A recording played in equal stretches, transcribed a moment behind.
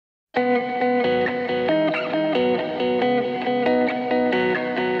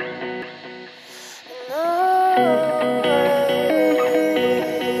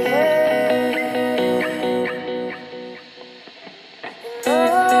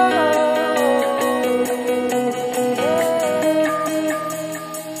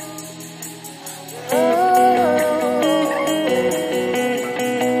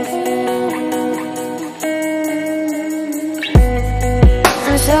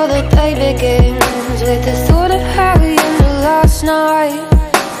how the day begins, with the thought of how we ended last night.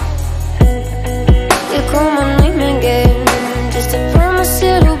 You call my name again, just to promise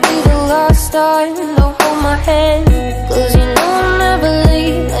it'll be the last time. Don't hold my hand, cause you know I'll never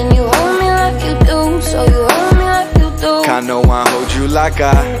leave. And you hold me like you do, so you hold me like you do. I know I hold you like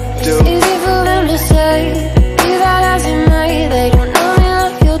I do. It's easy for them to say, be that as it may, they don't know me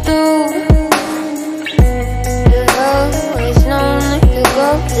like you do. You've always known it could go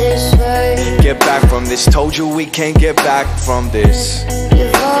this way. Get back from this, told you we can't get back from this.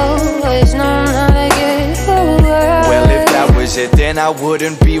 You've always known how to get away. Well, if that was it, then I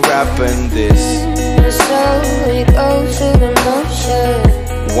wouldn't be rapping this. And so we go through the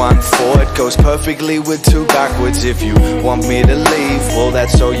motion. 1 forward goes perfectly with 2 backwards. If you want me to leave, well,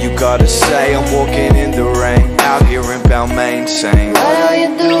 that's all you gotta say. I'm walking in the rain, out here in Balmain, saying, what are you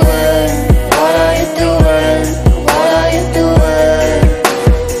doing? What are you doing? What are you doing?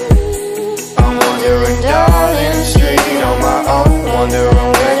 I'm wandering down the street on my own,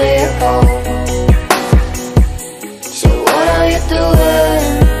 wondering where do you go. So what are you doing?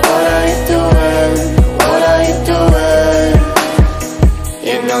 What are you doing? What are you doing?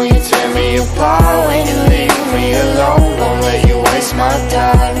 You know you tear me apart when you leave me alone. Don't let you waste my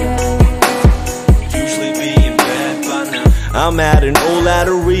time. Usually being bad by now. I'm adding all out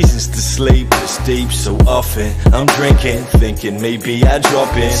of reasons to sleep this deep. So often I'm drinking, thinking maybe I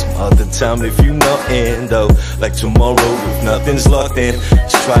drop in some other time if you nothing though. Like tomorrow if nothing's locked in,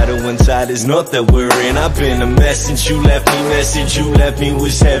 just try to untie this knot that we're in. I've been a mess since you left me. Message you left me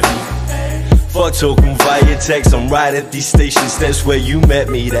was heavy. Fuck talking via text, I'm right at these stations. That's where you met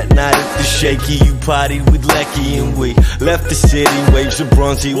me that night at the Shaky. You partied with Lecky and we left the city. Waves of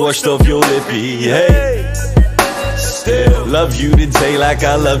bronzy washed off your lippy. Hey, still love you today like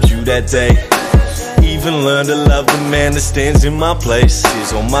I loved you that day. Even learned to love the man that stands in my place.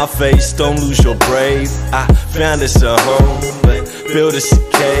 Tears on my face, don't lose your brave. I found us a home, but built us a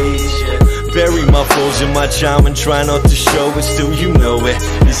cage. Bury my flaws in my charm and try not to show it, still you know it.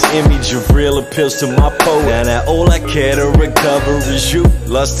 This image of real appeals to my poet. Now that all I care to recover is you.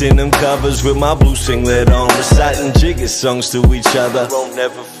 Lost in them covers with my blue singlet on, reciting jigger songs to each other. Won't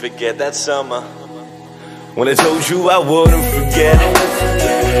never forget that summer when I told you I wouldn't forget.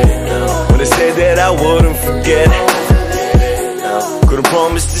 When I said that I wouldn't forget. Could've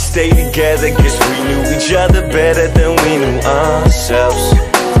promised to stay together, guess we knew each other better than we knew ourselves.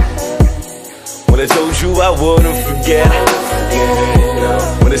 When I told you I wouldn't forget.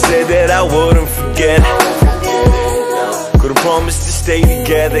 When I said that I wouldn't forget. Could've promised to stay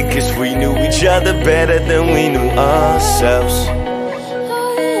together, cause we knew each other better than we knew ourselves.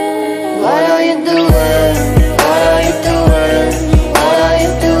 What are you doing? What are you doing? What are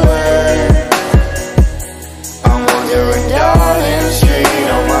you doing? I'm wandering down the street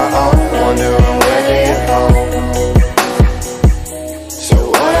on my own, wondering where do you go. So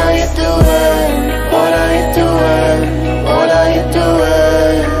what are you doing? What are you doing? What are you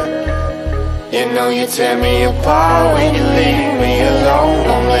doing? You know you tear me apart when you leave me alone.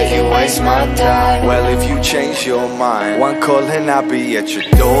 Don't let you waste my time. Well, if you change your mind, 1 call and I'll be at your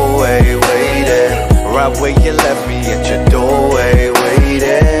doorway waiting. Right where you left me, at your doorway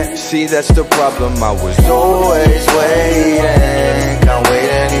waiting. See, that's the problem, I was always waiting. Can't wait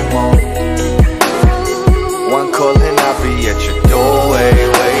anymore. 1 call and I'll be at your doorway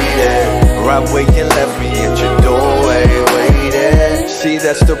waiting. Right where you left me, at your doorway waiting. See,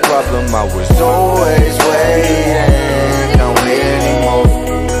 that's the problem, I was always waiting. Can't wait anymore.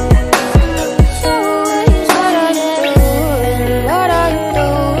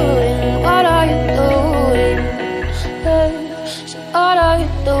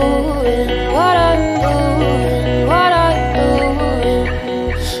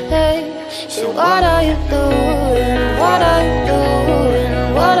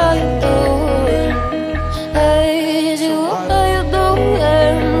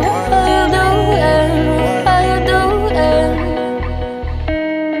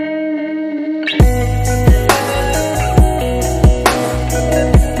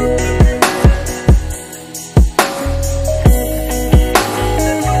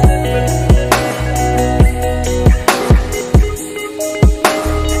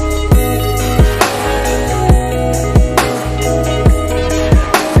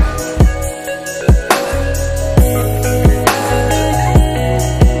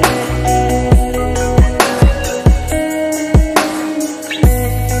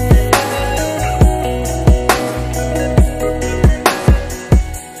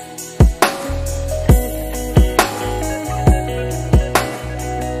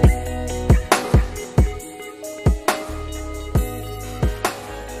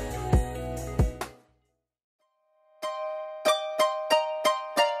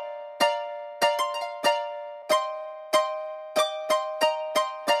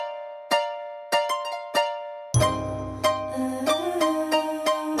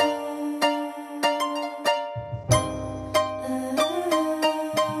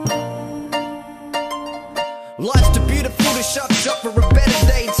 a shop for a better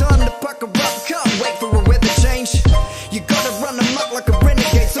day. Time to pucker up, can't wait for a weather change. You gotta run amok like a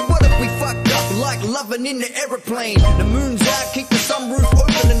renegade. So what if we fuck up like loving in the aeroplane? The moon's out, keep the sunroof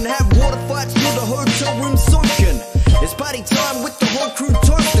open and have water fights till the hotel room soaking. It's party time with the whole crew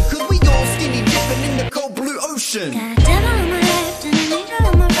toasted, cause we all skinny dipping in the cold blue ocean.